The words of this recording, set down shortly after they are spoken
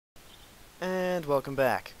And welcome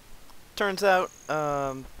back. Turns out,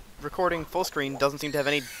 recording full screen doesn't seem to have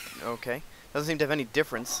any... Okay. Doesn't seem to have any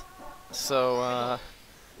difference. So,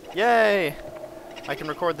 yay! I can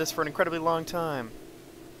record this for an incredibly long time.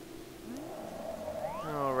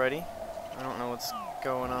 Alrighty. I don't know what's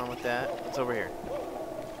going on with that. What's over here?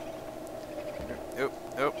 Oh,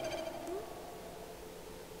 oh.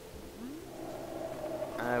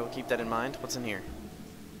 I will keep that in mind. What's in here?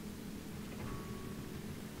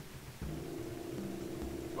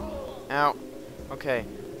 Ow. Okay.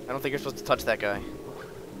 I don't think you're supposed to touch that guy.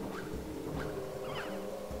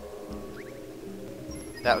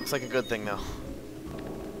 That looks like a good thing, though.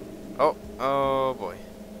 Oh. Oh, boy.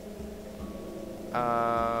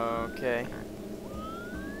 Okay.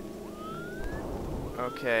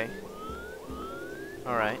 Okay.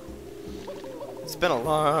 Alright. It's been a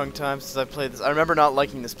long time since I played this. I remember not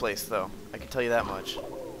liking this place, though. I can tell you that much.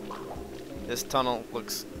 This tunnel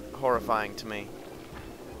looks horrifying to me.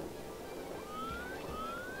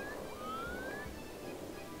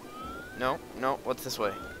 No, no, what's this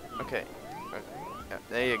way? Okay. Yeah,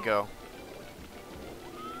 there you go.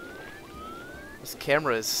 This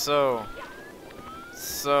camera is so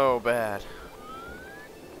bad.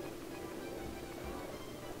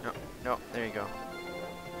 No, no, there you go.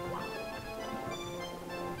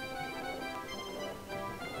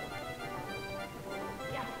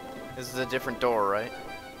 This is a different door, right?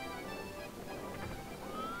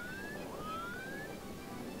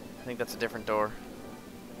 I think that's a different door.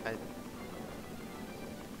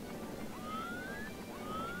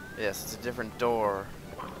 Yes, it's a different door.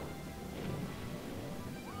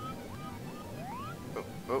 Oh,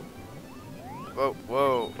 oh. Whoa,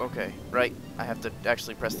 whoa, okay. Right, I have to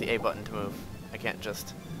actually press the A button to move. I can't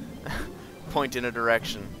just point in a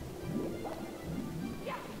direction.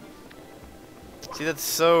 See, that's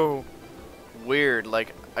so weird.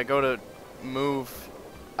 Like, I go to move...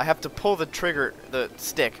 I have to pull the trigger, the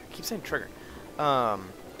stick. I keep saying trigger. To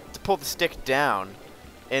pull the stick down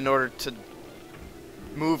in order to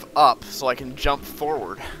move up so I can jump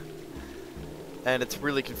forward. And it's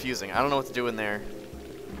really confusing. I don't know what to do in there.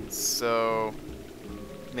 So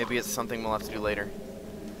maybe it's something we'll have to do later.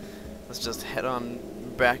 Let's just head on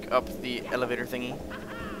back up the elevator thingy.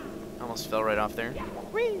 Almost fell right off there.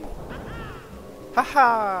 Whee!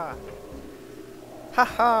 Haha!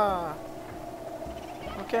 Haha!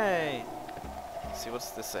 Okay. Let's see,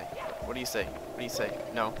 what's this say? What do you say? What do you say?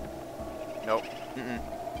 No. Nope.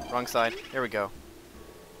 Mm-mm. Wrong side. There we go.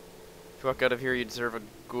 If you walk out of here, you deserve a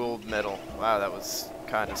gold medal. Wow, that was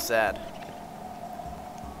kind of sad.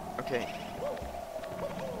 Okay.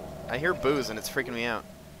 I hear boos and it's freaking me out.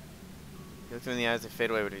 You look them in the eyes, they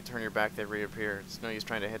fade away, but if you turn your back, they reappear. It's no use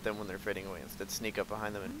trying to hit them when they're fading away. Instead, sneak up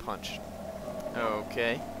behind them and punch.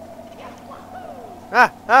 Okay.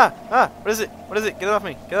 Ah! Ah! Ah! What is it? What is it? Get off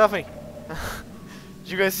me! Get off me!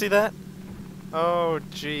 Did you guys see that? Oh,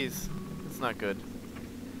 jeez. It's not good.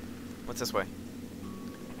 What's this way?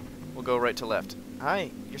 We'll go right to left. Hi,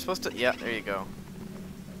 you're supposed to... Yeah, there you go.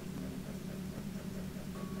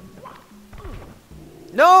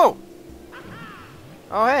 No!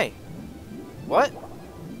 Oh, hey. What?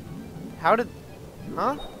 How did...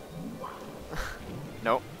 Huh?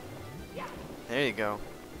 Nope. There you go.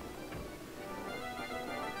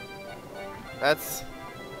 That's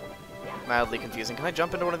mildly confusing. Can I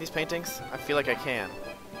jump into one of these paintings? I feel like I can.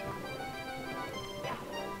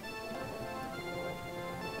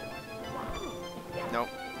 Nope,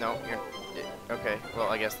 no, you're... Okay, well,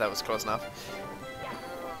 I guess that was close enough.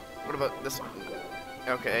 What about this one?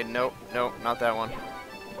 Okay, nope, nope, not that one.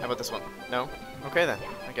 How about this one? No? Okay then,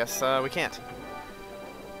 I guess we can't.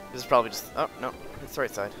 This is probably just... Oh, no, it's the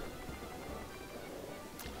right side.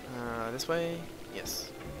 This way?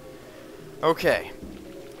 Yes. Okay.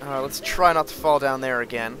 Let's try not to fall down there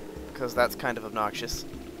again, because that's kind of obnoxious.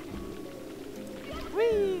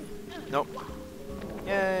 Whee! Nope.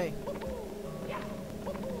 Yay!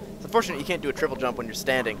 It's unfortunate you can't do a triple jump when you're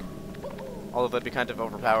standing. Although that'd be kind of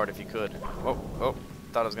overpowered if you could. Oh, oh,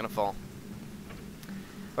 thought I was gonna fall.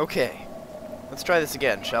 Okay. Let's try this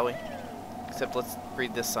again, shall we? Except let's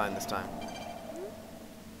read this sign this time.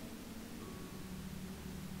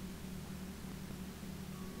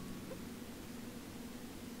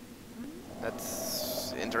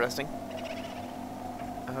 That's interesting.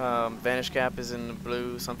 Vanish cap is in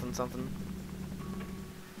blue something something.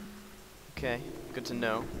 Okay, good to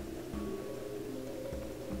know.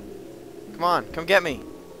 Come on, come get me.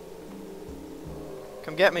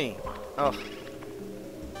 Come get me. Oh.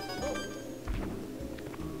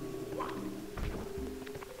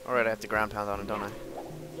 Alright, I have to ground pound on it, don't I?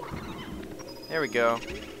 There we go.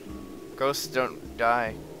 Ghosts don't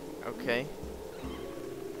die. Okay.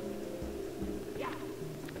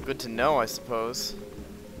 good to know, I suppose.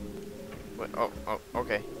 Wait, oh,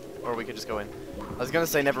 okay. Or we could just go in. I was gonna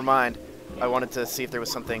say never mind. I wanted to see if there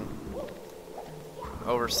was something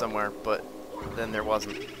over somewhere, but then there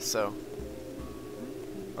wasn't, so.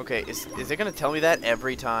 Okay, is it gonna tell me that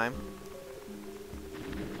every time?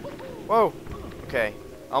 Whoa! Okay.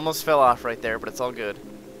 Almost fell off right there, but it's all good.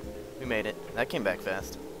 We made it. That came back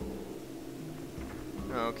fast.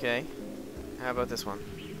 Okay. How about this one?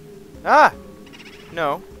 Ah!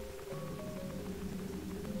 No.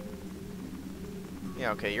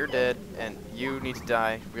 Yeah, okay, you're dead, and you need to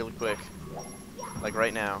die really quick. Like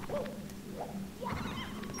right now.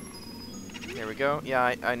 Here we go.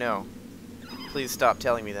 Yeah, I know. Please stop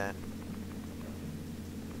telling me that.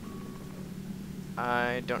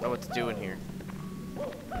 I don't know what to do in here.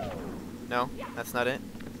 No, that's not it.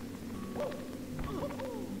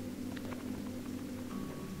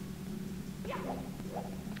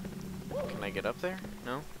 Can I get up there?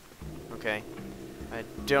 No? Okay. I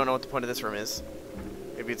don't know what the point of this room is.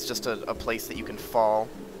 Maybe it's just a place that you can fall.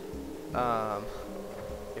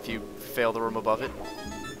 If you fail the room above it.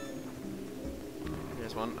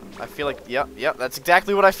 Here's one. I feel like, yep, that's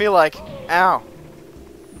exactly what I feel like. Ow.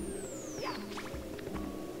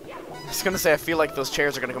 I was gonna say I feel like those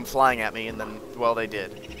chairs are gonna come flying at me, and then, well, they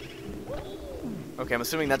did. Okay, I'm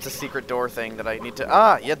assuming that's a secret door thing that I need to...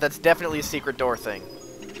 Ah, yeah, that's definitely a secret door thing.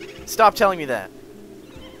 Stop telling me that.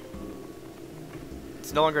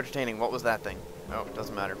 It's no longer entertaining. What was that thing? Oh, it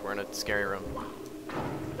doesn't matter. We're in a scary room.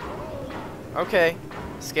 Okay.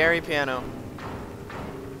 Scary piano.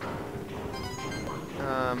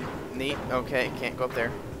 Neat. Okay, can't go up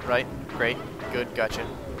there. Right. Great. Good. Gotcha.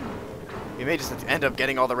 We may just end up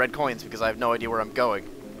getting all the red coins because I have no idea where I'm going.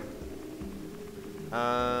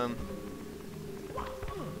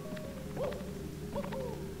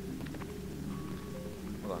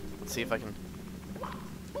 Hold on. Let's see if I can...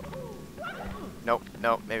 Nope.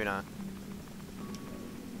 Nope. Maybe not.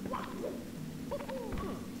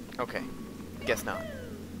 Okay. Guess not.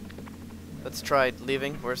 Let's try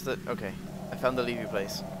leaving. Where's the... Okay. I found the leavey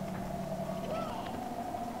place.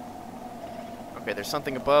 Okay, there's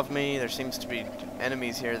something above me. There seems to be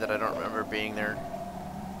enemies here that I don't remember being there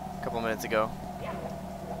a couple minutes ago.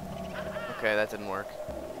 Okay, that didn't work.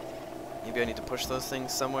 Maybe I need to push those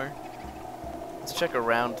things somewhere. Let's check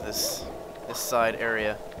around this side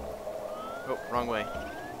area. Oh, wrong way.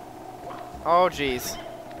 Oh, jeez.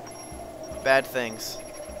 Bad things.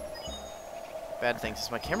 Bad things. Is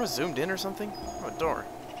my camera zoomed in or something? Oh, a door.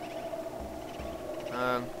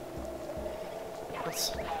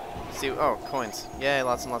 Let's see. Oh, coins. Yay,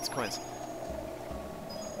 lots and lots of coins.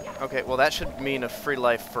 Okay, well that should mean a free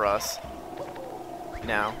life for us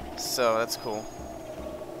now, so that's cool.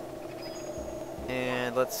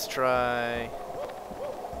 And let's try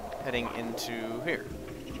heading into here.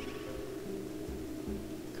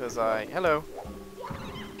 Because hello.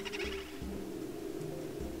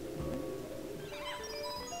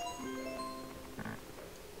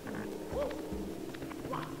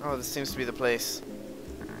 Oh, this seems to be the place.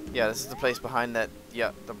 Yeah, this is the place behind that,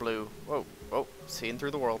 yeah, the blue. Whoa, whoa, seeing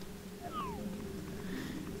through the world.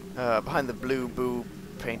 Behind the blue boo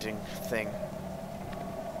painting thing.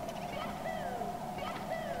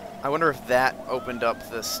 I wonder if that opened up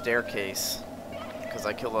the staircase, because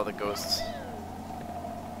I killed all the ghosts.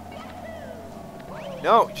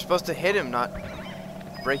 No, you're supposed to hit him, not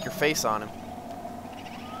break your face on him.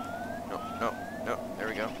 No, no, no, there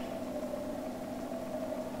we go.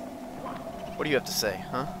 What do you have to say,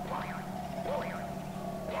 huh?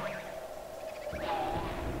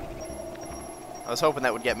 I was hoping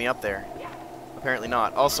that would get me up there. Apparently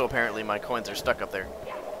not. Also, apparently my coins are stuck up there.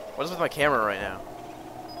 What is with my camera right now?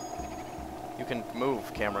 You can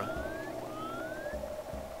move, camera.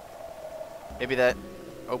 Maybe that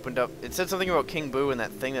opened up... It said something about King Boo in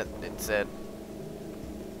that thing that it said.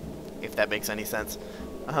 If that makes any sense.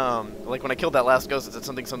 Like when I killed that last ghost, it said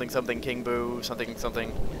something, something, something, King Boo, something,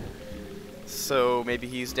 something. So maybe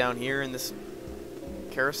he's down here in this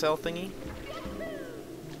carousel thingy?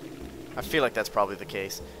 I feel like that's probably the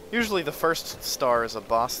case. Usually the first star is a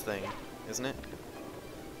boss thing, isn't it?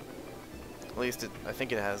 At least I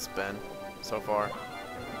think it has been so far.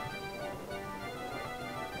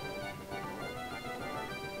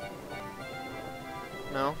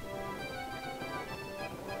 No?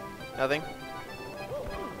 Nothing?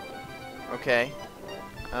 Okay.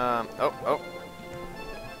 Oh.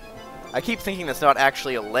 I keep thinking that's not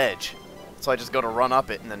actually a ledge, so I just go to run up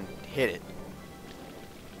it and then hit it.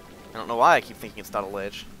 I don't know why I keep thinking it's not a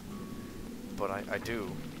ledge, but I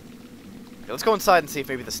do. Okay, let's go inside and see if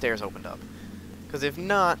maybe the stairs opened up. Because if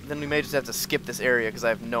not, then we may just have to skip this area because I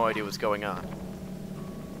have no idea what's going on.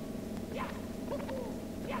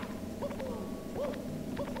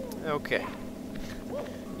 Okay.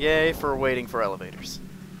 Yay for waiting for elevators.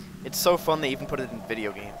 It's so fun they even put it in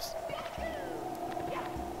video games.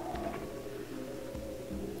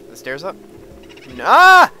 The stairs up?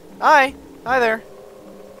 Ah! Hi! Hi there.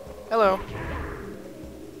 Hello.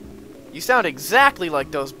 You sound exactly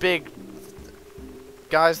like those big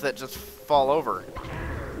guys that just fall over.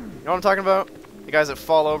 You know what I'm talking about? The guys that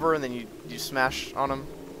fall over and then you smash on them.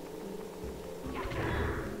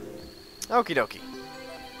 Okie dokie.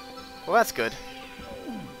 Well, that's good.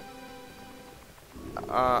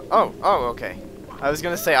 Oh, okay. I was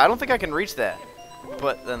gonna say, I don't think I can reach that.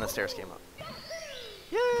 But then the stairs came up.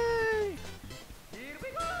 Yay!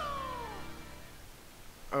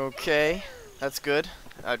 Okay, that's good.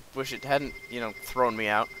 I wish it hadn't, you know, thrown me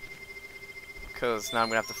out. Because now I'm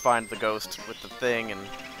gonna have to find the ghost with the thing and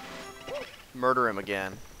murder him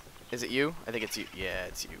again. Is it you? I think it's you. Yeah,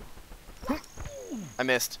 it's you. I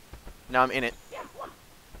missed. Now I'm in it.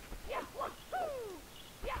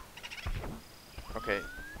 Okay,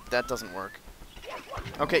 that doesn't work.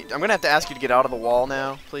 Okay, I'm gonna have to ask you to get out of the wall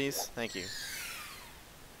now, please. Thank you.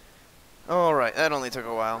 Alright, that only took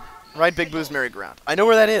a while. Ride Big Boo's merry-go-round. I know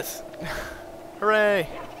where that is! Hooray!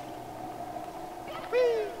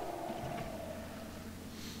 Whee!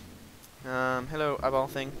 Hello, eyeball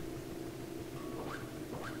thing.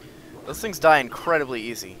 Those things die incredibly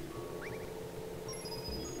easy.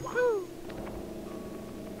 Woo!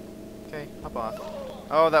 Okay, hop off.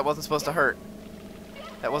 Oh, that wasn't supposed to hurt.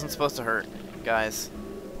 That wasn't supposed to hurt, guys.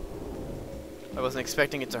 I wasn't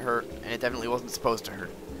expecting it to hurt, and it definitely wasn't supposed to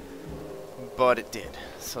hurt. But it did,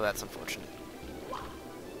 so that's unfortunate.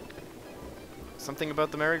 Something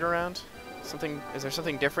about the merry-go-round? Something, is there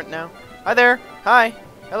something different now? Hi there! Hi!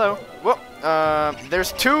 Hello! Whoa!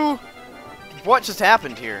 There's two... What just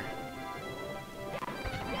happened here?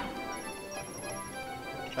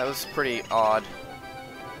 That was pretty odd.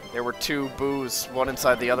 There were two Boos, one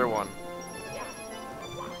inside the other one.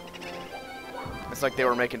 It's like they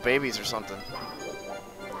were making babies or something.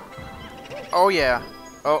 Oh yeah.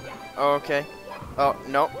 Oh, okay. Oh,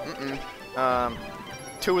 no.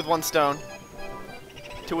 Two with one stone.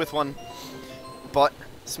 Two with one butt.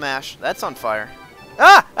 Smash. That's on fire.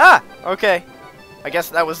 Ah! Ah! Okay. I guess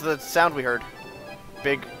that was the sound we heard.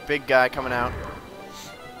 Big guy coming out.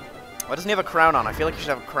 Why doesn't he have a crown on? I feel like he should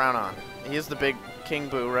have a crown on. He is the big King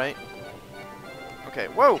Boo, right? Okay.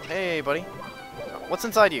 Whoa! Hey, buddy. What's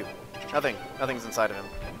inside you? Nothing. Nothing's inside of him.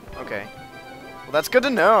 Okay. Well, that's good to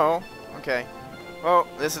know. Okay. Well,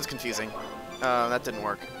 this is confusing. That didn't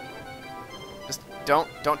work. Just don't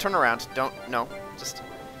turn around. No. Just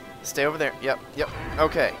stay over there. Yep.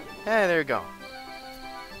 Okay. Hey, there you go.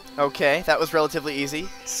 Okay, that was relatively easy.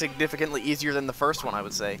 Significantly easier than the first one, I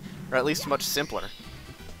would say. Or at least much simpler.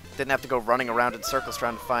 Didn't have to go running around in circles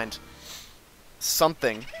trying to find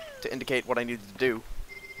something to indicate what I needed to do.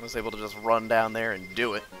 I was able to just run down there and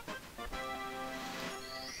do it.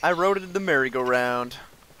 I rode it in the merry-go-round.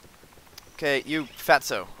 Okay, you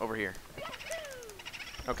fatso over here.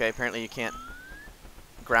 Okay, apparently you can't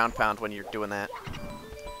ground pound when you're doing that.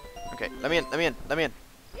 Okay, let me in.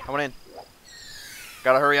 I want in.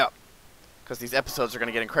 Gotta hurry up. Because these episodes are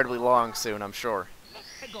gonna get incredibly long soon, I'm sure.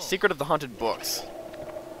 Secret of the Haunted Books.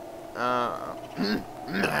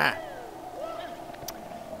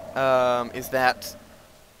 Is that...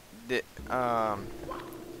 the,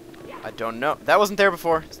 I don't know. That wasn't there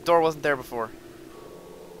before. This door wasn't there before.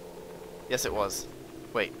 Yes, it was.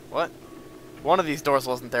 Wait, what? One of these doors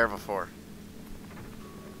wasn't there before.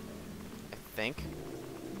 I think.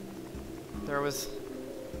 There was...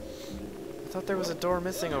 I thought there was a door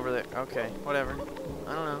missing over there. Okay, whatever.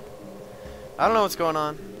 I don't know. I don't know what's going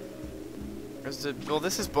on. There's a... Well,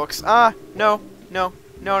 this is books. Ah! No! No.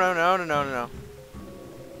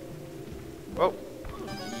 Whoa.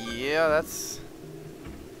 Yeah, that's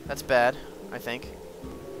bad, I think.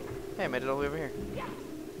 Hey, I made it all the way over here.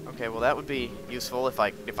 Okay, well that would be useful if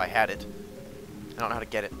I had it. I don't know how to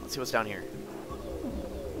get it. Let's see what's down here.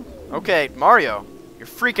 Okay, Mario, you're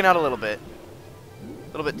freaking out a little bit.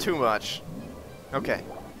 A little bit too much. Okay.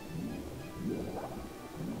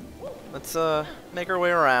 Let's make our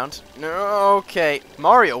way around. No, okay,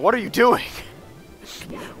 Mario, what are you doing?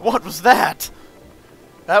 What was that?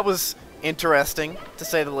 That was interesting, to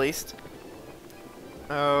say the least.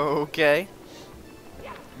 Okay.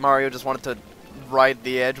 Mario just wanted to ride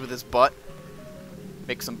the edge with his butt.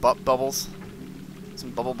 Make some butt bubbles.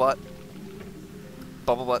 Some bubble butt.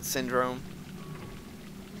 Bubble butt syndrome.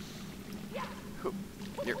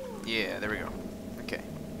 Yeah, there we go. Okay.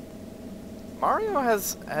 Mario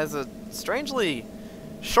has a strangely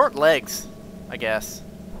short legs, I guess.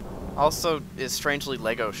 Also is strangely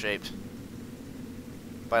Lego shaped.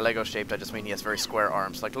 By Lego shaped, I just mean he has very square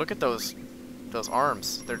arms. Like, look at those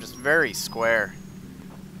arms. They're just very square.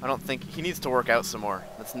 I don't think... He needs to work out some more.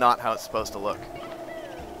 That's not how it's supposed to look.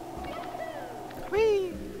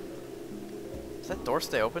 Whee! Does that door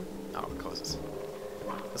stay open? Oh, it closes.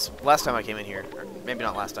 This last time I came in here, or maybe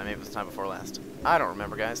not last time, maybe it was the time before last. I don't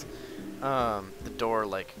remember, guys. The door,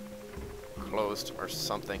 like, closed or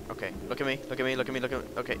something. Okay, look at me, look at me, look at me, look at me.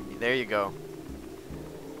 Okay, there you go.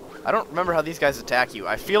 I don't remember how these guys attack you.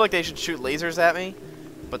 I feel like they should shoot lasers at me,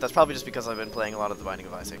 but that's probably just because I've been playing a lot of The Binding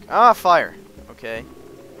of Isaac. Ah, fire! Okay.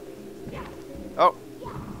 Oh!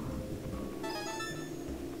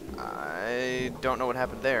 I don't know what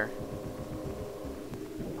happened there.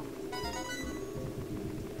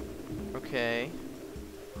 Okay.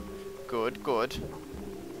 Good, good.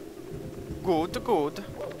 Good, good.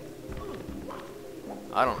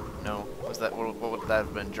 I don't know. Was that, what would that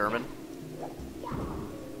have been, German?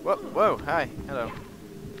 Whoa, whoa, hi, hello.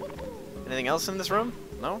 Anything else in this room?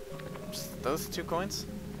 No? Just those 2 coins?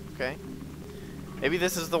 Okay. Maybe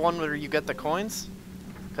this is the one where you get the coins?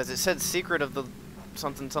 Because it said secret of the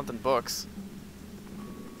something something books.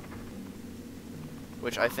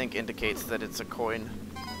 Which I think indicates that it's a coin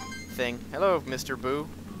thing. Hello, Mr. Boo.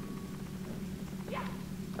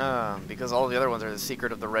 Because all the other ones are the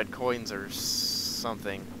secret of the red coins or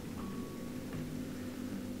something.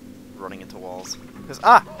 Running into walls. Because,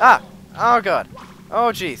 oh god.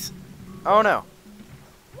 Oh jeez. Oh no.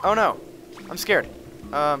 Oh no. I'm scared.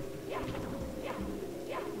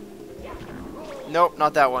 Nope,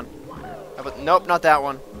 not that one. Nope, not that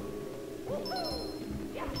one.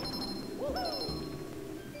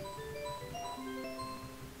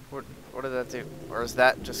 What did that do? Or is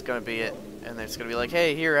that just gonna be it? And they're just gonna be like,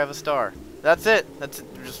 hey, here, have a star. That's it. That's it.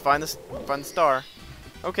 Just find the star.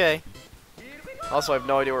 Okay. Also, I have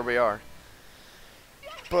no idea where we are.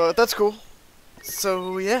 But that's cool.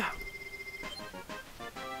 So, yeah.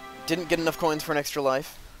 Didn't get enough coins for an extra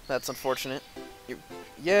life. That's unfortunate.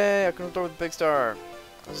 Yay, I couldn't throw the big star.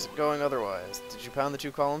 How's it going otherwise? Did you pound the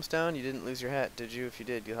 2 columns down? You didn't lose your hat, did you? If you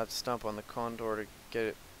did, you'll have to stomp on the condor to get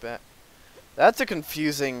it back. That's a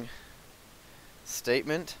confusing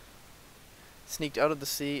statement. Sneaked out of the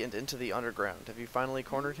sea and into the underground. Have you finally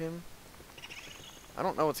cornered him? I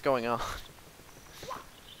don't know what's going on.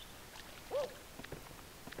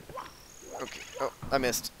 Okay. Oh, I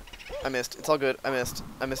missed. I missed. It's all good. I missed.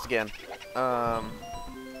 I missed again.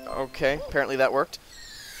 Okay. Apparently that worked.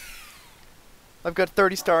 I've got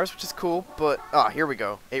 30 stars, which is cool, but... Ah, here we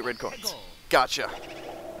go. 8 red coins. Gotcha.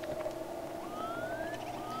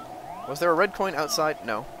 Was there a red coin outside?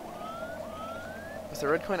 No. Was there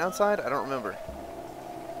a red coin outside? I don't remember.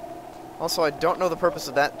 Also, I don't know the purpose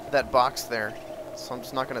of that box there, so I'm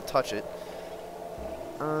just not going to touch it.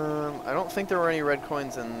 I don't think there were any red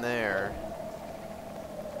coins in there.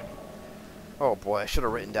 Oh boy, I should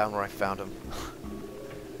have written down where I found him.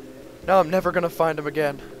 Now I'm never going to find him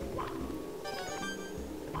again.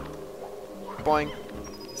 Boing.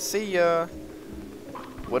 See ya.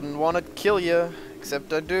 Wouldn't want to kill ya,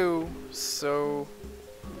 except I do, so...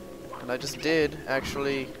 And I just did,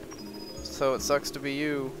 actually. So it sucks to be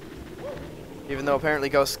you. Even though apparently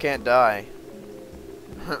ghosts can't die.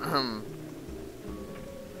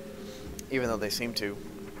 Even though they seem to.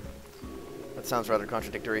 That sounds rather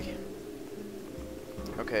contradictory.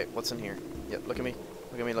 Okay, what's in here? Yep, look at me.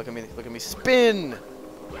 Look at me, look at me, look at me. Spin!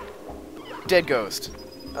 Dead ghost.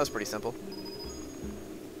 That was pretty simple.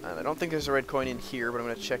 And I don't think there's a red coin in here, but I'm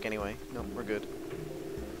going to check anyway. Nope, we're good.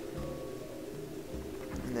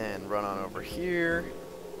 And then run on over here.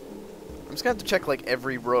 I'm just going to have to check, like,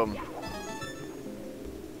 every room.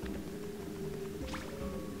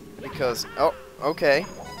 Because... Oh, okay.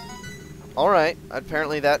 Alright.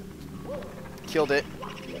 Apparently that killed it.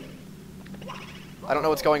 I don't know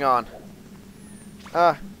what's going on.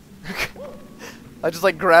 I just,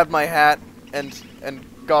 like, grabbed my hat and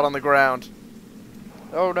got on the ground.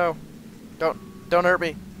 Oh no. Don't hurt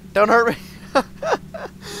me. Don't hurt me.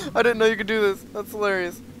 I didn't know you could do this. That's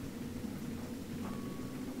hilarious.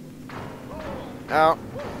 Ow.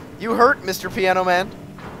 You hurt, Mr. Piano Man.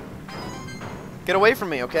 Get away from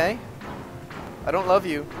me, okay? I don't love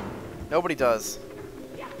you. Nobody does.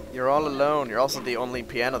 You're all alone. You're also the only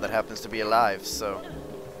piano that happens to be alive, so...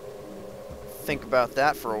 Think about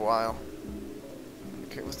that for a while.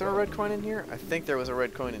 Okay, was there a red coin in here? I think there was a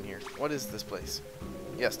red coin in here. What is this place?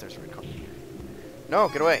 Yes, there's a red coin in here. No,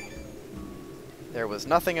 get away. There was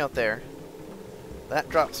nothing out there. That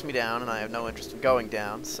drops me down, and I have no interest in going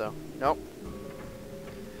down, so... Nope.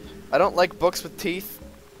 I don't like books with teeth.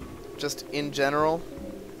 Just in general.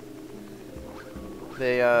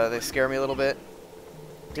 They scare me a little bit.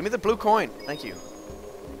 Give me the blue coin. Thank you.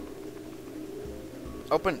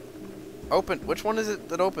 Open. Open. Which one is it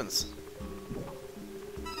that opens?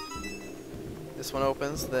 This one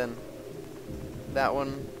opens, then that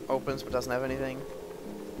one opens but doesn't have anything.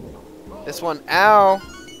 This one, ow!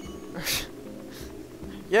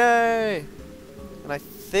 Yay! And I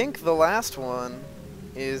think the last one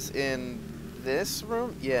is in this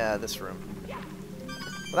room? Yeah, this room.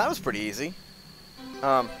 Well, that was pretty easy.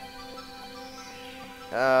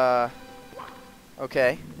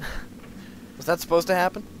 Okay. Was that supposed to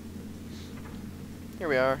happen? Here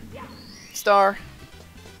we are. Star.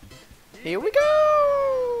 Here we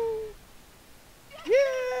go!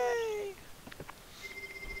 Yay!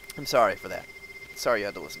 I'm sorry for that. Sorry you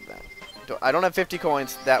had to listen to that. I don't have 50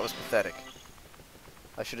 coins. That was pathetic.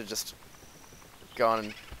 I should have just gone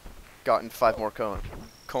and gotten 5 more cones.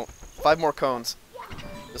 5 more cones.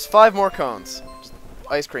 Just 5 more cones. Just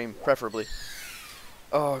ice cream, preferably.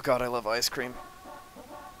 Oh god, I love ice cream.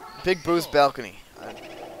 Big Boo's balcony.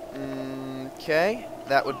 Okay,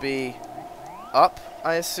 that would be up,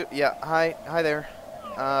 I assume. Yeah, hi there.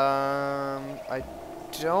 I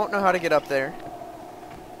don't know how to get up there,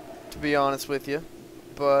 to be honest with you,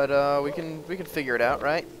 but we can figure it out,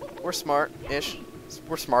 right? We're smart-ish.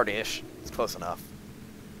 We're smart-ish. It's close enough.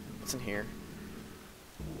 What's in here?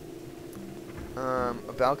 A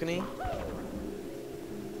balcony.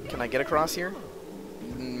 Can I get across here?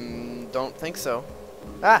 Don't think so.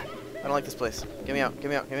 Ah! I don't like this place. Get me out, get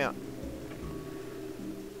me out, get me out.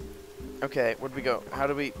 Okay, where'd we go? How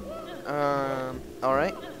do we...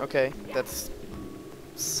 alright. Okay, that's...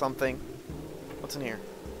 something. What's in here?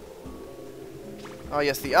 Oh,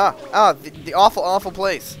 yes, the awful, awful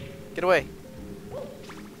place. Get away.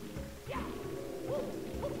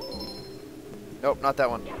 Nope, not that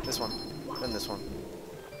one. This one. Then this one.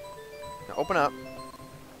 Now, open up.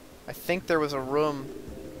 I think there was a room...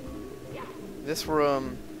 This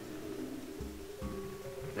room...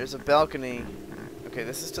 There's a balcony. Okay,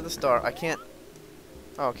 this is to the star. I can't...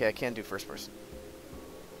 Oh, okay, I can do first person.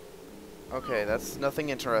 Okay, that's nothing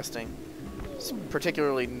interesting. It's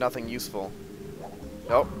particularly nothing useful.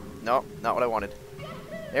 Nope. Nope, not what I wanted.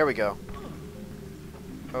 There we go.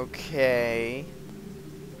 Okay.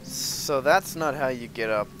 So that's not how you get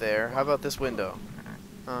up there. How about this window?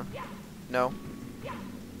 Huh? No?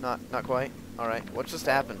 Not quite? Alright, what just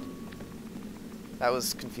happened? That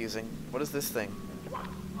was confusing. What is this thing?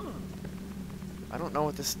 I don't know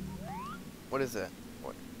what this... What is it?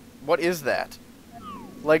 What is that?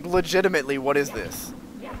 Like, legitimately, what is this?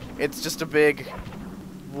 It's just a big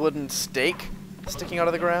wooden stake sticking out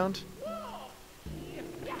of the ground?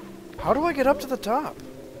 How do I get up to the top?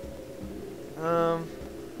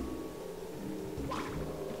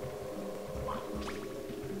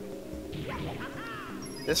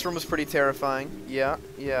 This room is pretty terrifying. Yeah,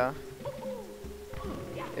 yeah.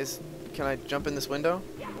 Can I jump in this window?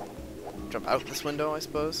 Jump out this window, I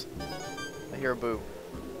suppose? I hear a boo.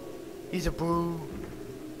 He's a boo!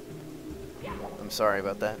 I'm sorry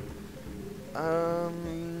about that.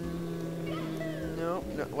 No.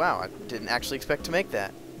 Wow, I didn't actually expect to make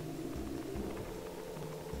that.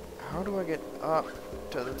 How do I get up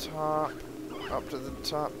to the top? Up to the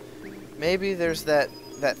top. Maybe there's that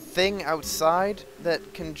thing outside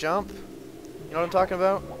that can jump? You know what I'm talking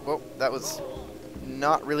about? Whoa, that was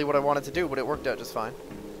not really what I wanted to do, but it worked out just fine.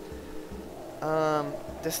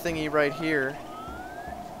 This thingy right here.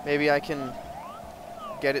 Maybe I can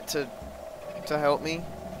get it to help me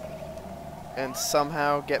and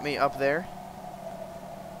somehow get me up there.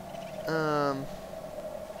 I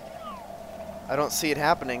don't see it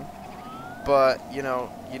happening, but you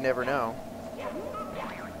know, you never know.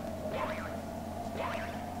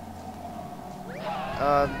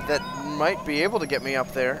 That might be able to get me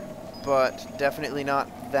up there, but definitely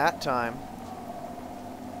not that time.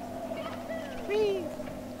 Whee!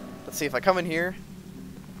 Let's see, if I come in here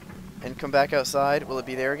and come back outside, will it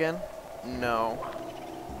be there again? No.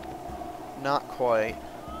 Not quite.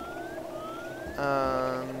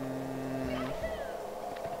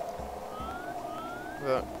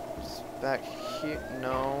 But back here,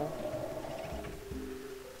 no.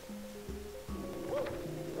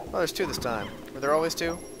 Oh, there's 2 this time. Were there always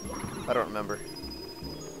 2? I don't remember.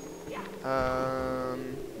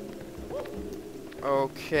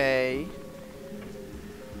 Okay.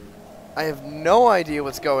 I have no idea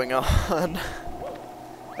what's going on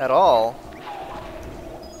at all.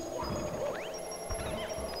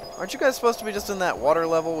 Aren't you guys supposed to be just in that water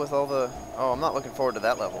level with all the... Oh, I'm not looking forward to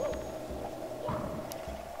that level.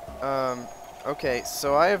 Okay,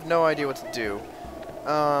 so I have no idea what to do.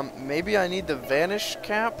 Maybe I need the vanish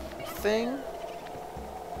cap thing?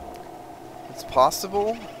 It's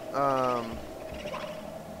possible. I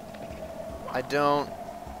don't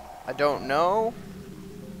I don't know.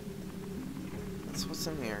 That's what's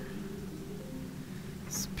in here.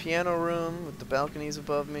 This piano room with the balconies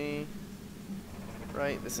above me.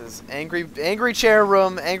 Right, this is angry chair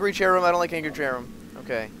room. Angry chair room. I don't like angry chair room.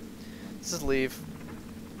 Okay. Let's just leave.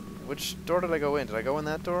 Which door did I go in? Did I go in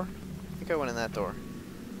that door? I think I went in that door.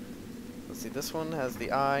 Let's see, this one has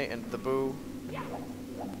the eye and the boo.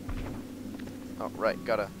 Oh, right,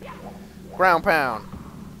 gotta ground pound.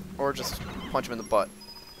 Or just punch him in the butt.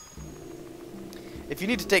 If you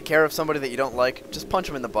need to take care of somebody that you don't like, just punch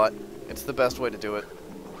him in the butt. It's the best way to do it.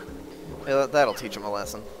 Yeah, that'll teach him a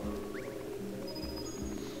lesson.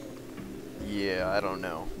 Yeah, I don't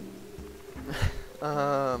know.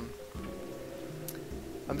 I'm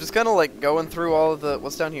just kind of like going through all of the...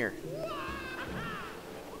 What's down here?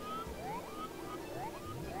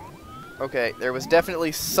 Okay, there was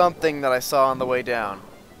definitely something that I saw on the way down.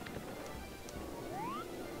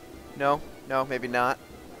 No, maybe not.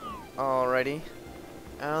 Alrighty.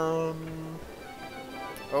 Oh,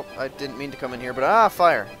 I didn't mean to come in here, but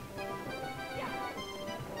fire.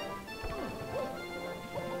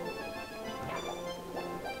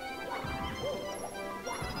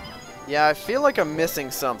 Yeah, I feel like I'm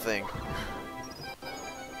missing something.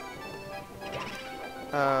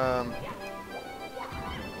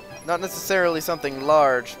 Not necessarily something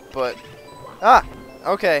large, but...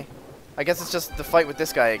 Okay. I guess it's just the fight with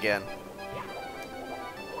this guy again.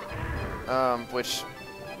 Which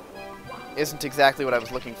isn't exactly what I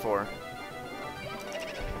was looking for.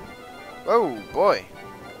 Oh, boy.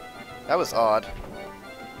 That was odd.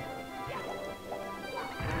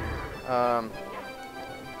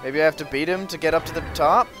 Maybe I have to beat him to get up to the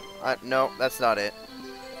top? No, that's not it.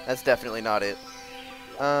 That's definitely not it.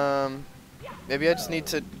 Maybe I just need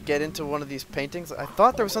to get into one of these paintings. I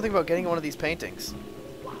thought there was something about getting one of these paintings.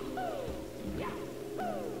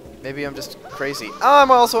 Maybe I'm just crazy.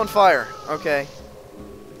 I'm also on fire! Okay.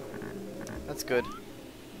 That's good.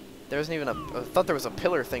 There isn't even a... I thought there was a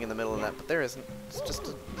pillar thing in the middle of that, but there isn't. It's just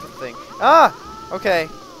a thing. Okay.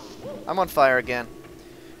 I'm on fire again.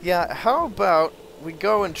 Yeah, how about we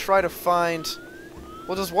go and try to find...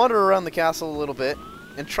 We'll just wander around the castle a little bit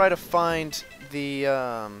and try to find the...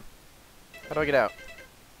 How do I get out?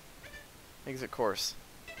 Exit course.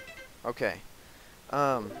 Okay.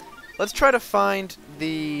 Let's try to find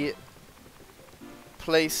the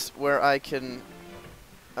place where I can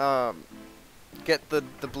get the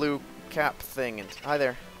blue cap thing. And hi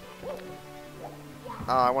there.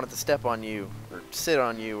 I wanted to step on you or sit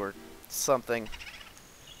on you or something.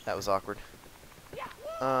 That was awkward.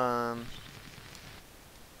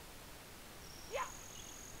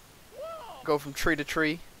 Go from tree to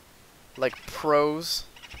tree like pros.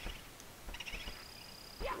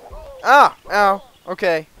 Ow!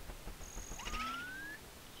 Okay.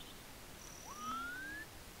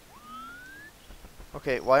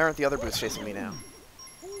 Okay, why aren't the other boots chasing me now?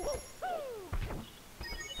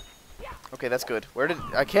 Okay, that's good. Where did...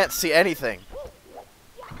 I can't see anything.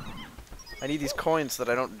 I need these coins so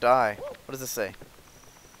that I don't die. What does this say?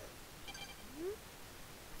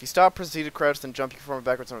 If you stop, proceed to crouch, then jump, you perform a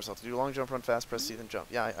backwards somersault. To do a long jump, run fast, press C, then jump.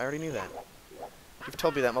 Yeah, I already knew that. You've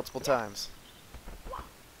told me that multiple times.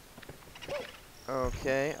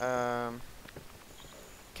 Okay,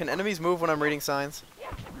 can enemies move when I'm reading signs?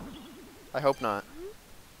 I hope not.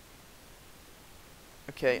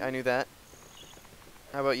 Okay, I knew that.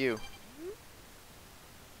 How about you?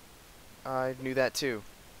 I knew that too.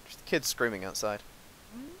 There's the kids screaming outside.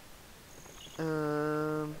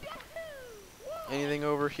 Anything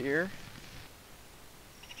over here?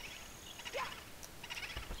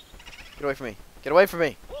 Get away from me. Get away from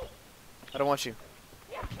me! I don't want you.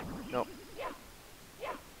 Nope.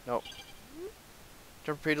 Nope.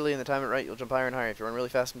 Jump repeatedly, and the time it right, you'll jump higher and higher. If you run really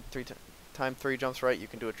fast and time three jumps right, you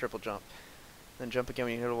can do a triple jump. Then jump again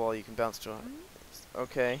when you hit a wall, you can bounce to it.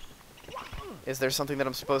 Okay. Is there something that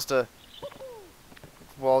I'm supposed to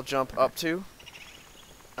wall jump up to?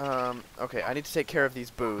 Okay, I need to take care of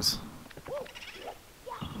these boos.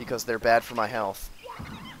 Because they're bad for my health.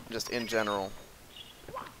 Just in general.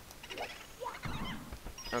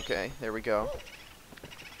 Okay, there we go.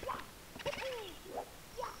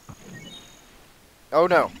 Oh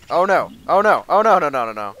no! Oh no! Oh no! Oh no! No! No!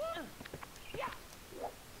 No! No!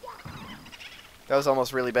 That was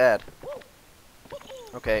almost really bad.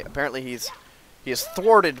 Okay, apparently he is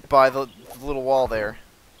thwarted by the little wall there.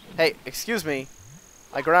 Hey, excuse me.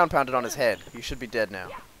 I ground pounded on his head. You should be dead now.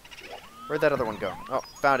 Where'd that other one go? Oh,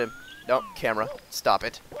 found him. No, camera. Stop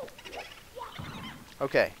it.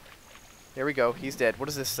 Okay. There we go. He's dead. What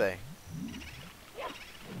does this say?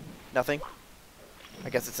 Nothing? I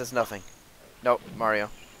guess it says nothing. Nope, Mario.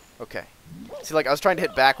 Okay. See, like, I was trying to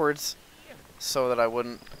hit backwards so that I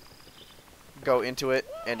wouldn't go into it,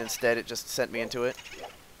 and instead it just sent me into it.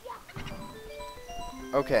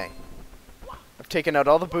 Okay. I've taken out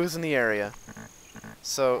all the booze in the area.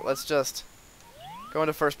 So, let's just go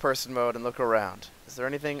into first-person mode and look around. Is there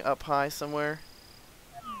anything up high somewhere?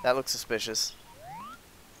 That looks suspicious.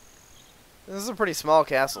 This is a pretty small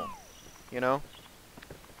castle, you know?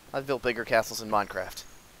 I've built bigger castles in Minecraft.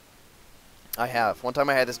 I have. One time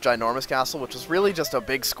I had this ginormous castle, which was really just a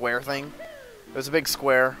big square thing. It was a big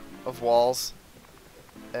square of walls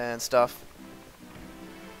and stuff.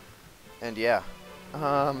 And yeah.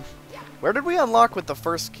 Where did we unlock with the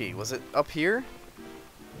first key? Was it up here?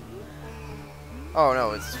 Oh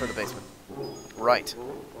no, it's for the basement. Right.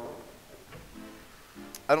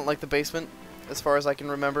 I don't like the basement, as far as I can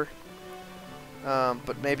remember.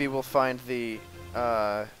 But maybe we'll find the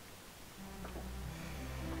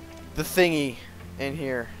thingy in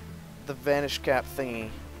here. The vanish cap thingy.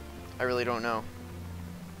 I really don't know.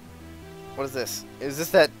 What is this? Is this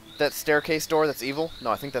that staircase door that's evil? No,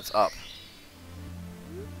 I think that's up.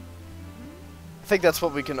 I think that's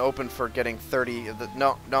what we can open for getting 30 of the...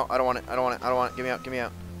 No, I don't want it. I don't want it. I don't want it. Get me out. Get me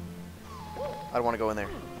out. I don't want to go in there.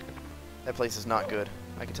 That place is not good.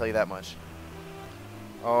 I can tell you that much.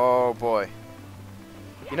 Oh, boy.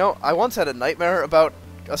 You know, I once had a nightmare about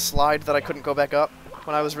a slide that I couldn't go back up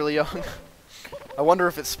when I was really young. I wonder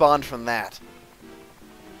if it spawned from that.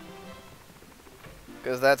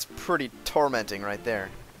 Because that's pretty tormenting right there.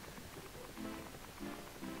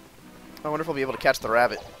 I wonder if we'll be able to catch the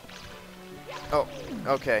rabbit. Oh,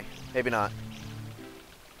 okay. Maybe not.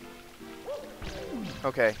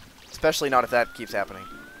 Okay. Especially not if that keeps happening.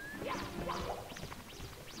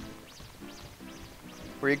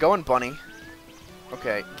 Where you going, bunny?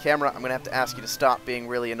 Okay, camera, I'm going to have to ask you to stop being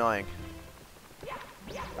really annoying.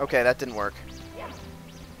 Okay, that didn't work.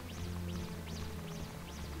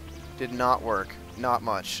 Did not work. Not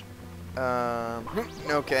much.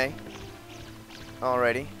 Okay.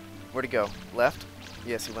 Alrighty. Where'd he go? Left?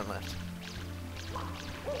 Yes, he went left.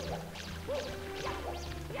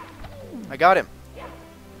 I got him.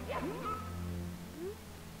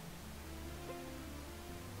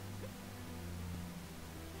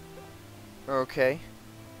 Okay.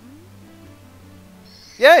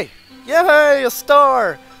 Yay! Yay! A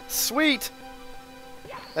star! Sweet!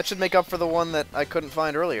 That should make up for the one that I couldn't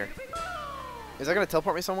find earlier. Is that gonna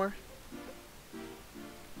teleport me somewhere?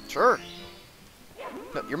 Sure.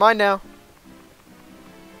 No, you're mine now.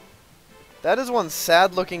 That is one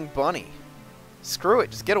sad-looking bunny. Screw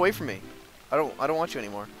it, just get away from me. I don't want you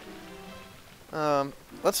anymore.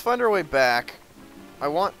 Let's find our way back. I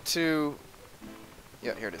want to...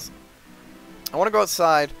 Yeah, here it is. I want to go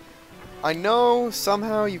outside. I know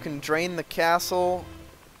somehow you can drain the castle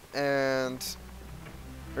and...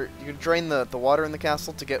 Or you can drain the water in the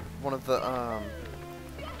castle to get one of the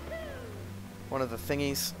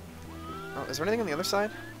thingies. Oh, is there anything on the other side?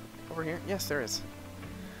 Over here? Yes, there is.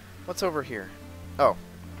 What's over here? Oh.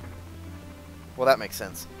 Well, that makes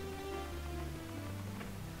sense.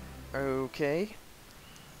 Okay.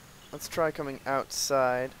 Let's try coming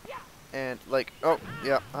outside and, like, oh,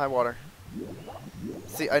 yeah, high water.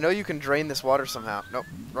 See, I know you can drain this water somehow. Nope,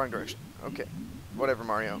 wrong direction. Okay. Whatever,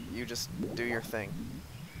 Mario. You just do your thing.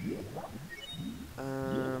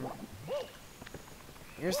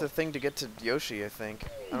 Here's the thing to get to Yoshi, I think.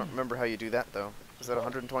 I don't remember how you do that, though. Is that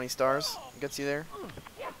 120 stars gets you there?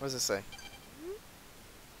 What does it say?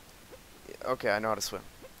 Okay, I know how to swim.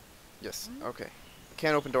 Yes, okay.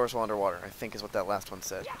 Can't open doors while underwater, I think is what that last one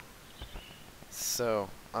said. So,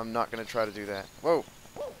 I'm not going to try to do that. Whoa!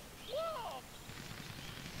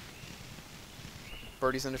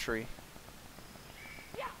 Birdie's in a tree.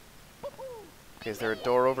 Okay, is there a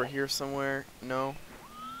door over here somewhere? No.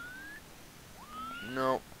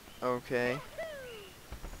 No. Okay.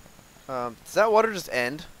 Does that water just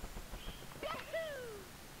end?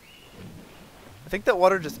 I think that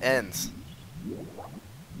water just ends.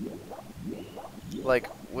 Like,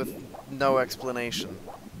 with no explanation.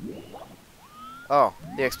 Oh,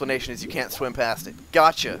 the explanation is you can't swim past it.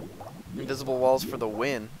 Gotcha! Invisible walls for the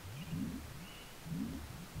win.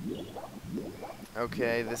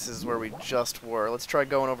 Okay, this is where we just were. Let's try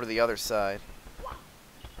going over to the other side.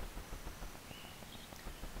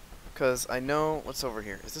 Because I know... What's over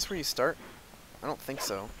here? Is this where you start? I don't think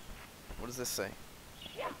so. What does this say?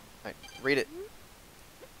 Alright, read it.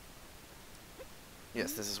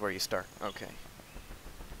 Yes, this is where you start. Okay.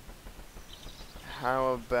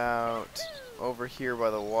 How about over here by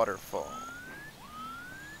the waterfall?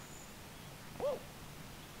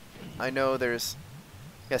 I know there's...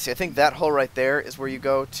 Yeah, see, I think that hole right there is where you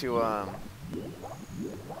go to,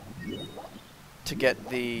 to get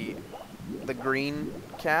the green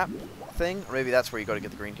cap thing. Or maybe that's where you go to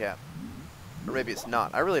get the green cap. Or maybe it's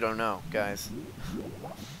not. I really don't know, guys.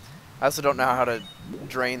 I also don't know how to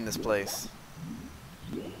drain this place.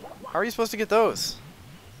 How are you supposed to get those?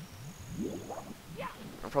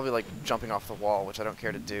 I'm probably like jumping off the wall, which I don't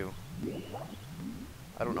care to do.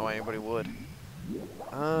 I don't know why anybody would.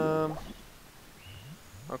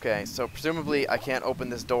 Okay, so presumably I can't open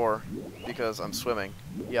this door because I'm swimming.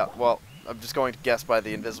 Yeah, well, I'm just going to guess by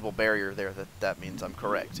the invisible barrier there that that means I'm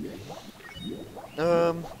correct.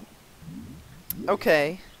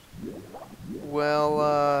 Okay.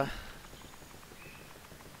 Well,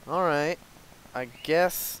 alright. I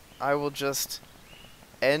guess I will just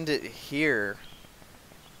end it here.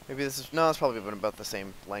 Maybe this is... No, it's probably been about the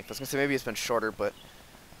same length. I was going to say maybe it's been shorter, but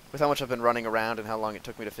with how much I've been running around and how long it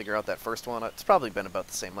took me to figure out that first one, it's probably been about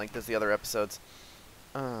the same length as the other episodes.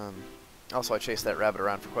 Also, I chased that rabbit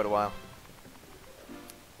around for quite a while.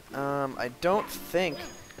 I don't think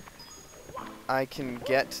I can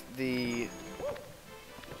get the...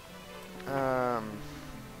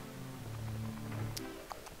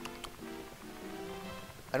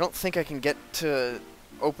 I don't think I can get to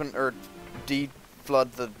open or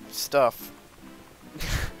de-flood the stuff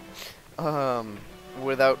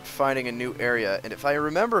without finding a new area. And if I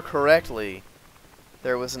remember correctly,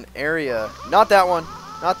 there was an area... Not that one!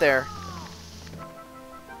 Not there.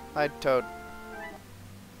 Hi, Toad.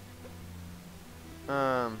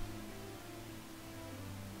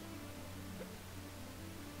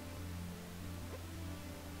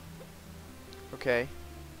 Okay.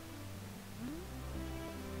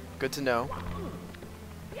 Good to know.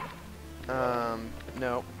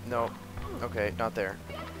 No, no. Okay, not there.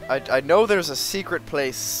 I know there's a secret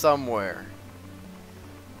place somewhere.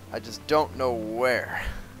 I just don't know where.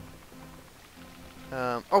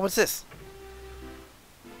 Oh, what's this?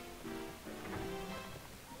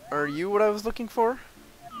 Are you what I was looking for?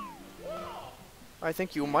 I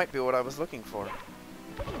think you might be what I was looking for.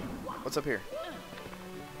 What's up here?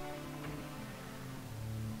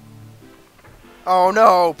 Oh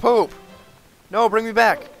no, poop! No, bring me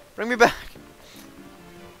back! Bring me back!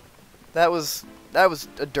 That was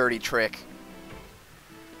a dirty trick.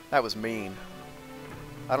 That was mean.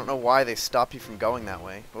 I don't know why they stop you from going that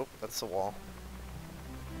way. Oh, that's the wall.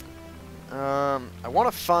 I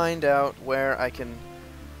want to find out where I can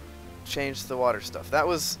change the water stuff. That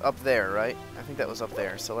was up there, right? I think that was up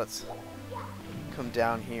there. So let's come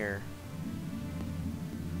down here.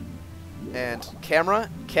 And camera,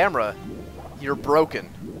 you're broken.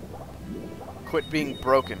 Quit being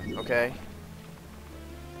broken, okay?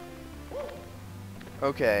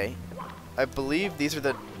 Okay. I believe these are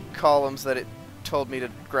the columns that it told me to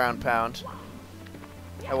ground pound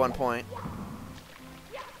at one point.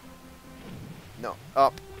 No.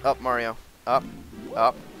 Up. Up, Mario. Up.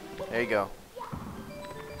 Up. There you go.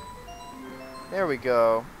 There we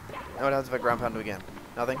go. Now what happens if I ground pound it again?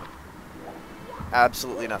 Nothing?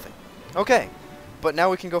 Absolutely nothing. Okay. But now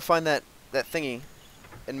we can go find that thingy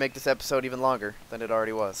and make this episode even longer than it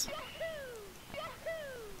already was.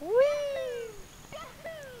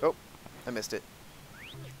 Oh, I missed it.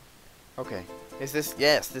 Okay. Is this...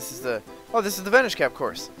 Yes, this is the... Oh, this is the Vanish Cap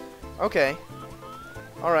course. Okay.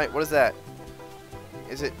 Alright, what is that?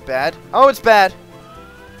 Is it bad? Oh, it's bad!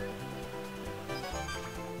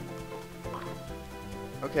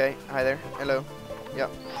 Okay, hi there. Hello.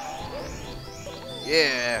 Yep.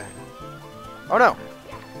 Yeah! Oh no!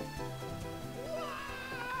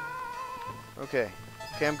 Okay.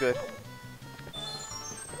 Okay, I'm good.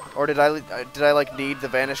 Or did I like need the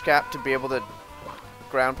Vanish Cap to be able to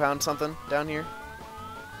ground pound something down here?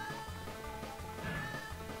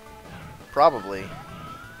 Probably.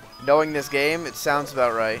 Knowing this game, it sounds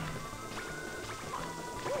about right.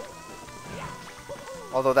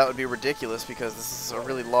 Although that would be ridiculous because this is a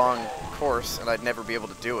really long course and I'd never be able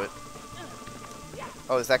to do it.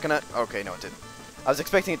 Oh, is that gonna... Okay, no, it didn't. I was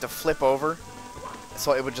expecting it to flip over,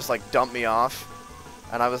 so it would just like dump me off.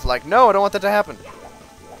 And I was like, no, I don't want that to happen.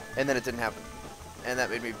 And then it didn't happen. And that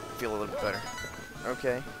made me feel a little bit better.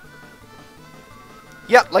 Okay.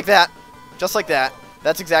 Yep, like that. Just like that.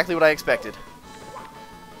 That's exactly what I expected.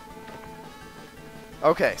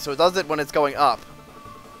 Okay, so it does it when it's going up,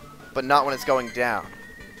 but not when it's going down.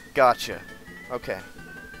 Gotcha. Okay.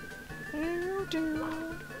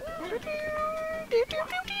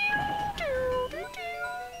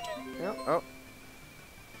 Oh.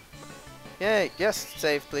 Yay, yes,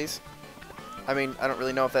 save, please. I mean, I don't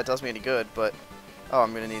really know if that does me any good, but... Oh,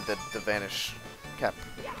 I'm gonna need the Vanish Cap.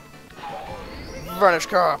 Vanish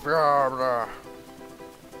Cap!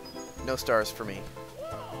 No stars for me.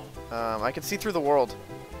 I can see through the world.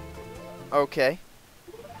 Okay.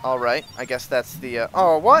 Alright, I guess that's the,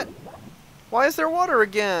 oh, what? Why is there water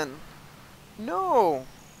again? No.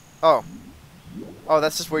 Oh. Oh,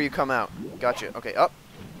 that's just where you come out. Gotcha. Okay, up.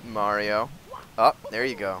 Mario. Up. There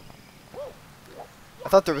you go. I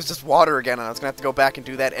thought there was just water again, and I was going to have to go back and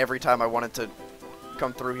do that every time I wanted to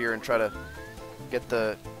come through here and try to get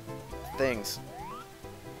the things.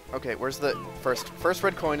 Okay, where's the first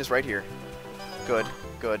red coin is right here. Good,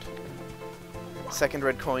 good. Second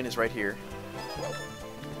red coin is right here.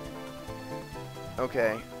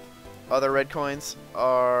 Okay. Other red coins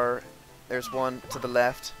are... There's one to the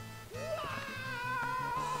left.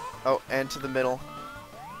 Oh, and to the middle.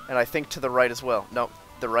 And I think to the right as well. No,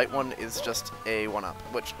 the right one is just a 1-up.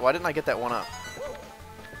 Which, why didn't I get that 1-up?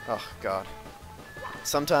 Oh, God.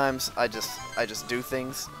 Sometimes I just do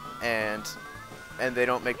things and they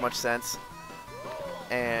don't make much sense.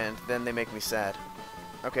 And then they make me sad.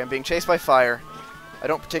 Okay, I'm being chased by fire. I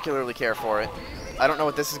don't particularly care for it. I don't know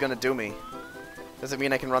what this is going to do me. Does it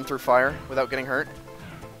mean I can run through fire without getting hurt?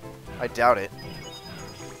 I doubt it.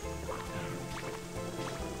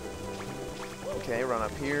 Okay, run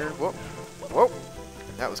up here. Whoa. Whoa.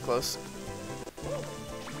 That was close.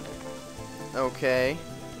 Okay.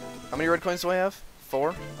 How many red coins do I have?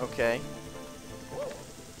 4? Okay.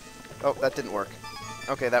 Oh, that didn't work.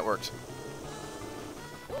 Okay, that worked.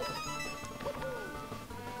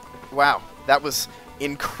 Wow, that was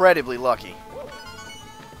incredibly lucky.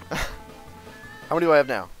 How many do I have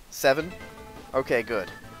now? 7? Okay,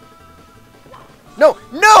 good. No!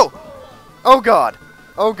 No! Oh, God.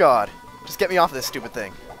 Oh, God. Just get me off of this stupid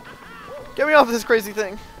thing. Get me off of this crazy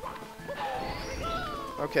thing.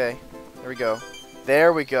 Okay. There we go.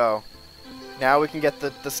 There we go. Now we can get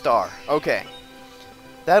the star. Okay.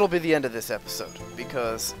 That'll be the end of this episode.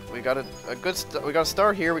 Because we got we got a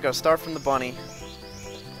star here. We got a star from the bunny.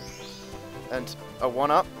 And a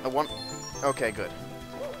 1-up. Okay, good.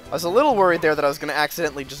 I was a little worried there that I was going to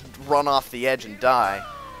accidentally just run off the edge and die,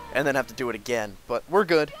 and then have to do it again. But we're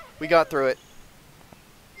good. We got through it.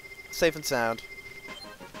 Safe and sound.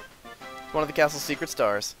 One of the castle's secret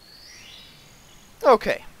stars.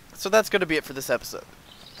 Okay, so that's going to be it for this episode.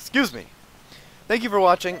 Excuse me. Thank you for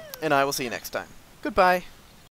watching, and I will see you next time. Goodbye.